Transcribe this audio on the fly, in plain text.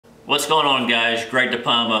What's going on, guys? Greg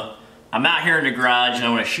DePalma. I'm out here in the garage and I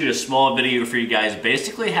want to shoot a small video for you guys,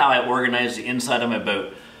 basically how I organize the inside of my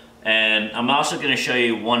boat. And I'm also going to show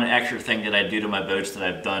you one extra thing that I do to my boats that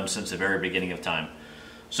I've done since the very beginning of time.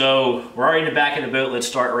 So we're already in the back of the boat. Let's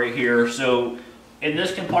start right here. So in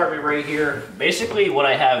this compartment right here, basically what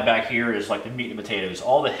I have back here is like the meat and potatoes,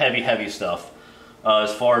 all the heavy stuff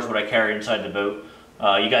as far as what I carry inside the boat.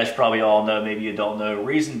 You guys probably all know, maybe you don't know.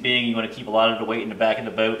 Reason being, you want to keep a lot of the weight in the back of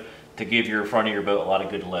the boat to give your front of your boat a lot of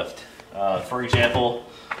good lift. For example,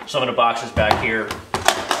 some of the boxes back here.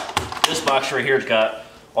 This box right here has got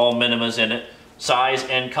all minimas in it. Size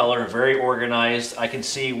and color, very organized. I can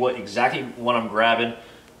see exactly what I'm grabbing.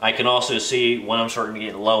 I can also see when I'm starting to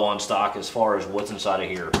get low on stock as far as what's inside of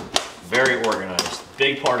here. Very organized.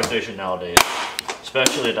 Big part of fishing nowadays,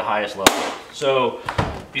 especially at the highest level. So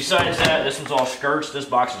besides that, this one's all skirts. This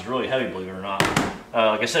box is really heavy, believe it or not.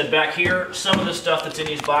 Like I said, back here, some of the stuff that's in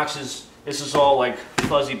these boxes, this is all like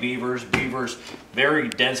fuzzy beavers, very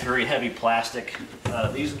dense, very heavy plastic.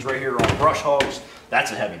 These ones right here are all brush hogs.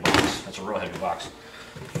 That's a heavy box. That's a real heavy box.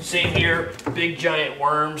 Same here, big giant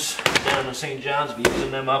worms down in St. John's, be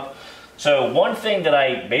using them up. So one thing that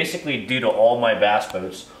I basically do to all my bass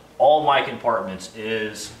boats, all my compartments,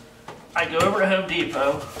 is I go over to Home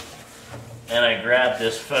Depot and I grab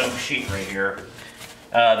this foam sheet right here.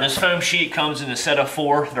 This foam sheet comes in a set of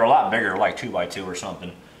 4. They're a lot bigger, like 2x2 or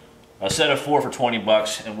something. A set of 4 for 20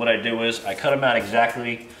 bucks, and what I do is I cut them out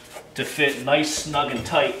exactly to fit nice, snug, and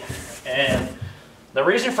tight. And the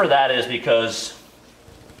reason for that is because,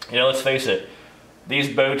 you know, let's face it,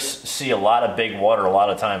 these boats see a lot of big water a lot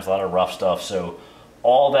of times, a lot of rough stuff. So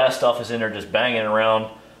all that stuff is in there just banging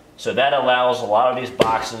around. So that allows a lot of these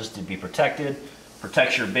boxes to be protected,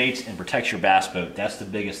 protects your baits, and protects your bass boat. That's the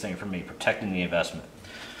biggest thing for me, protecting the investment.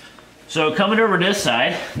 So coming over this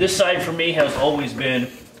side for me has always been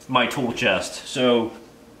my tool chest. So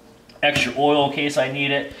extra oil in case I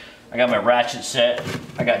need it. I got my ratchet set.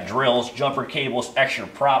 I got drills, jumper cables, extra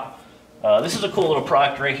prop. This is a cool little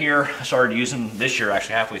product right here. I started using this year,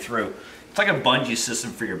 actually halfway through. It's like a bungee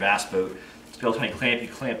system for your bass boat. It's built to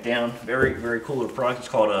make clamp down. Very cool little product. It's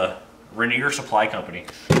called a Rainier Supply Company.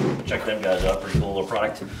 Check them guys out. Pretty cool little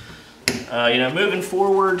product. You know, moving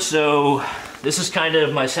forward, so this is kind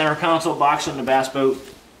of my center console box on the bass boat.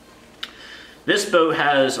 This boat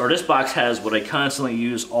has, or this box has, what I constantly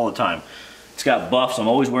use all the time. It's got buffs. I'm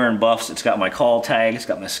always wearing buffs. It's got my call tag. It's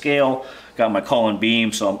got my scale. Got my call and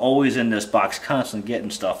beam. So I'm always in this box, constantly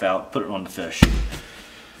getting stuff out, put it on the fish.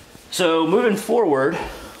 So moving forward,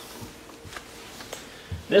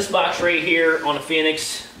 this box right here on the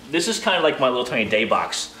Phoenix, this is kind of like my little tiny day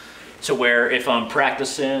box. To where if I'm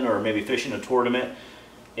practicing or maybe fishing a tournament,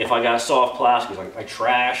 if I got soft plastics like I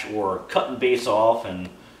trash or cutting baits off and,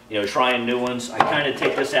 you know, trying new ones, I kind of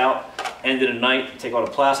take this out, end of the night, take all the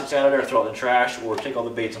plastics out of there, throw it in the trash, or take all the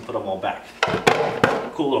baits and put them all back.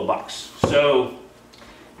 Cool little box. So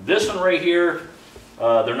this one right here,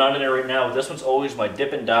 they're not in there right now. This one's always my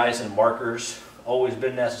dipping dies and markers. Always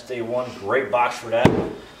been that since day one. Great box for that.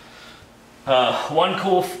 One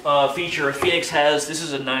cool feature Phoenix has, this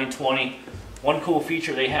is a 920. One cool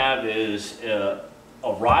feature they have is a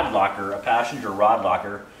rod locker, a passenger rod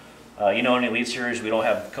locker. You know, in the Elite Series, we don't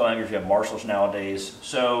have co-anglers, we have Marshalls nowadays.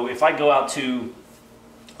 So if I go out to,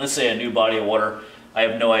 let's say, a new body of water, I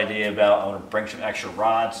have no idea about, I want to bring some extra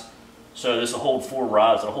rods. So this will hold 4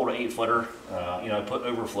 rods, it'll hold an 8-footer. You know, I put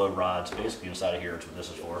overflow rods basically inside of here, that's what this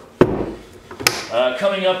is for.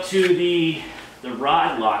 Coming up to the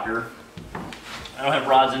rod locker, I don't have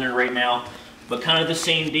rods in there right now, but kind of the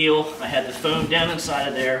same deal. I had the foam down inside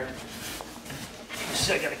of there.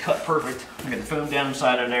 I got it cut perfect. I got the foam down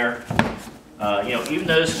inside of there. You know, even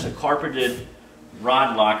though this is a carpeted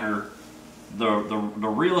rod locker, the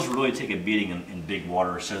reels really take a beating in big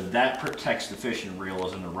water, so that protects the fishing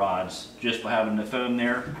reels and the rods just by having the foam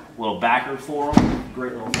there. A little backer for them,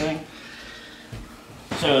 great little thing.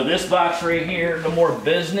 So this box right here, the more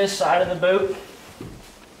business side of the boat,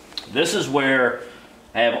 this is where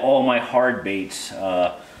I have all my hard baits.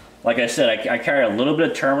 Like I said, I carry a little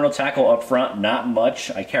bit of terminal tackle up front, not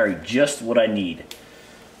much. I carry just what I need.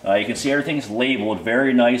 You can see everything's labeled,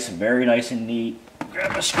 very nice and neat.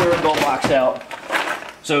 Grab my square and gold box out.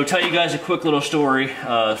 So tell you guys a quick little story.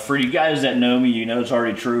 For you guys that know me, you know it's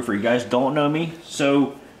already true. For you guys that don't know me,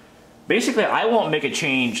 so basically I won't make a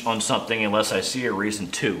change on something unless I see a reason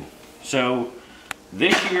to. So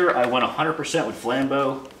this year I went 100% with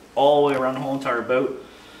Flambeau all the way around the whole entire boat.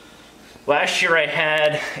 Last year I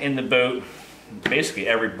had in the boat basically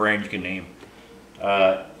every brand you can name.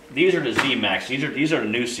 These are the Z-Max. These are the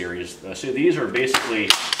new series. So these are basically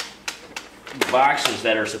boxes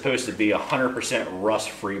that are supposed to be 100%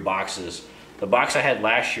 rust-free boxes. The box I had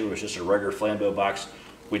last year was just a regular Flambeau box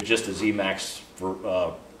with just the Z-Max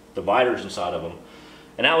dividers inside of them.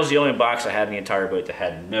 And that was the only box I had in the entire boat that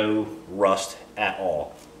had no rust at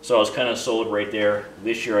all. So I was kind of sold right there.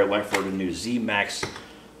 This year I went for the new Z-Max.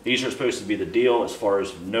 These are supposed to be the deal as far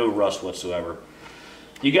as no rust whatsoever.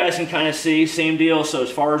 You guys can kind of see, same deal. So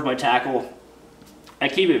as far as my tackle, I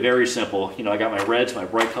keep it very simple. You know, I got my reds, my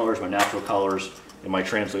bright colors, my natural colors, and my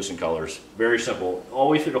translucent colors. Very simple. All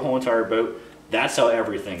the way through the whole entire boat. That's how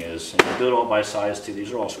everything is. And I build it all by size too.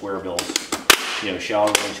 These are all square bills. You know, shallow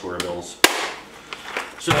range square bills.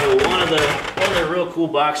 So one of the real cool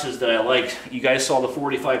boxes that I liked, you guys saw the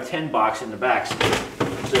 4510 box in the back.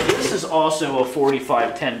 So this is also a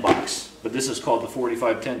 4510 box, but this is called the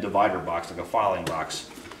 4510 divider box, like a filing box.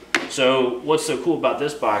 So what's so cool about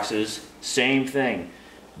this box is, same thing,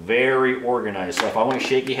 very organized. So if I want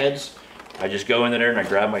shaky heads, I just go in there and I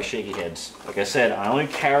grab my shaky heads. Like I said, I only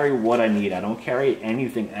carry what I need. I don't carry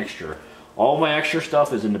anything extra. All my extra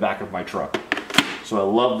stuff is in the back of my truck. So I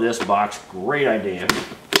love this box, great idea.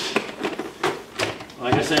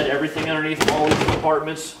 Like I said, everything underneath all these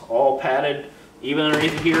compartments, all padded. Even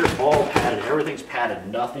underneath here, all padded. Everything's padded.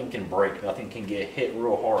 Nothing can break. Nothing can get hit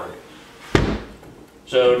real hard.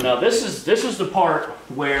 So now this is the part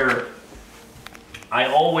where I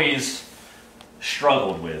always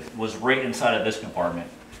struggled with, was right inside of this compartment.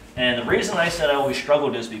 And the reason I said I always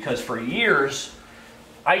struggled is because for years,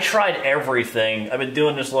 I tried everything. I've been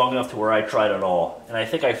doing this long enough to where I tried it all. And I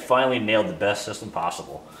think I finally nailed the best system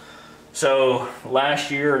possible. So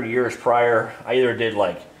last year and years prior, I either did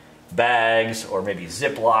like bags or maybe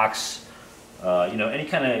Ziplocs, you know, any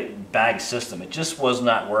kind of bag system. It just was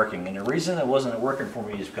not working. And the reason it wasn't working for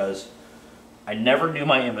me is because I never knew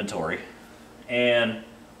my inventory. And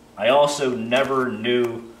I also never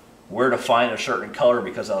knew where to find a certain color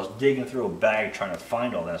because I was digging through a bag trying to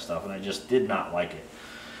find all that stuff, and I just did not like it.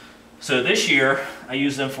 So this year, I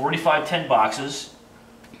used them 4510 boxes,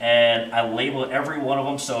 and I labeled every one of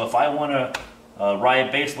them. So if I want a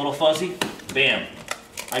Riot Baits Little Fuzzy, bam,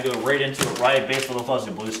 I go right into a Riot Baits Little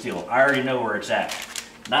Fuzzy Blue Steel. I already know where it's at.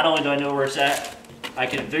 Not only do I know where it's at, I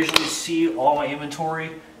can visually see all my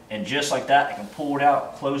inventory, and just like that, I can pull it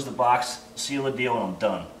out, close the box, seal the deal, and I'm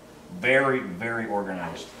done. Very, very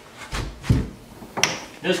organized.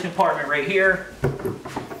 This compartment right here,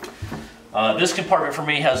 this compartment for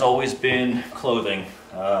me has always been clothing.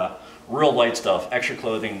 Real light stuff, extra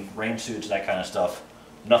clothing, rain suits, that kind of stuff.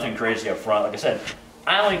 Nothing crazy up front. Like I said,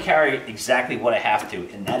 I only carry exactly what I have to,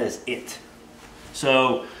 and that is it.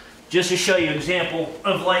 So just to show you an example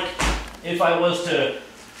of, like, if I was to,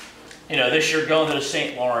 you know, this year going to the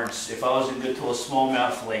St. Lawrence, if I was to go to a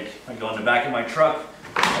smallmouth lake, I go in the back of my truck,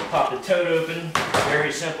 I pop the tote open,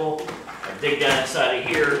 very simple. I dig down inside of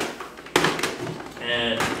here,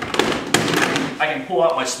 and I can pull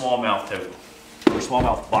out my smallmouth tote, or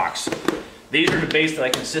smallmouth box. These are the baits that I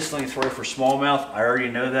consistently throw for smallmouth. I already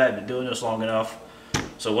know that, I've been doing this long enough.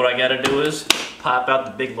 So what I gotta do is pop out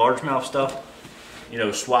the big largemouth stuff, you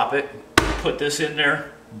know, swap it, put this in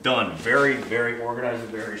there, done. Very, very organized and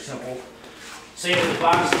very simple. Same with the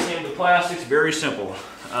boxes, same with the plastics, very simple.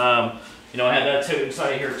 You know, I have that tote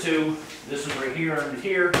inside of here too. This is right here and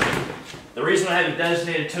here. The reason I have a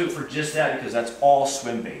designated tote for just that, because that's all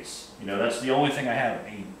swim baits. You know, that's the only thing I have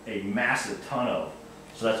a massive ton of.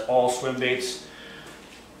 So that's all swim baits.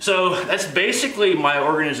 So that's basically my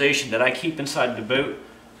organization that I keep inside the boat.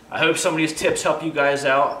 I hope some of these tips help you guys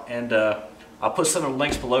out, and I'll put some of the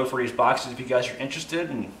links below for these boxes if you guys are interested,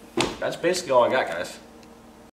 and that's basically all I got, guys.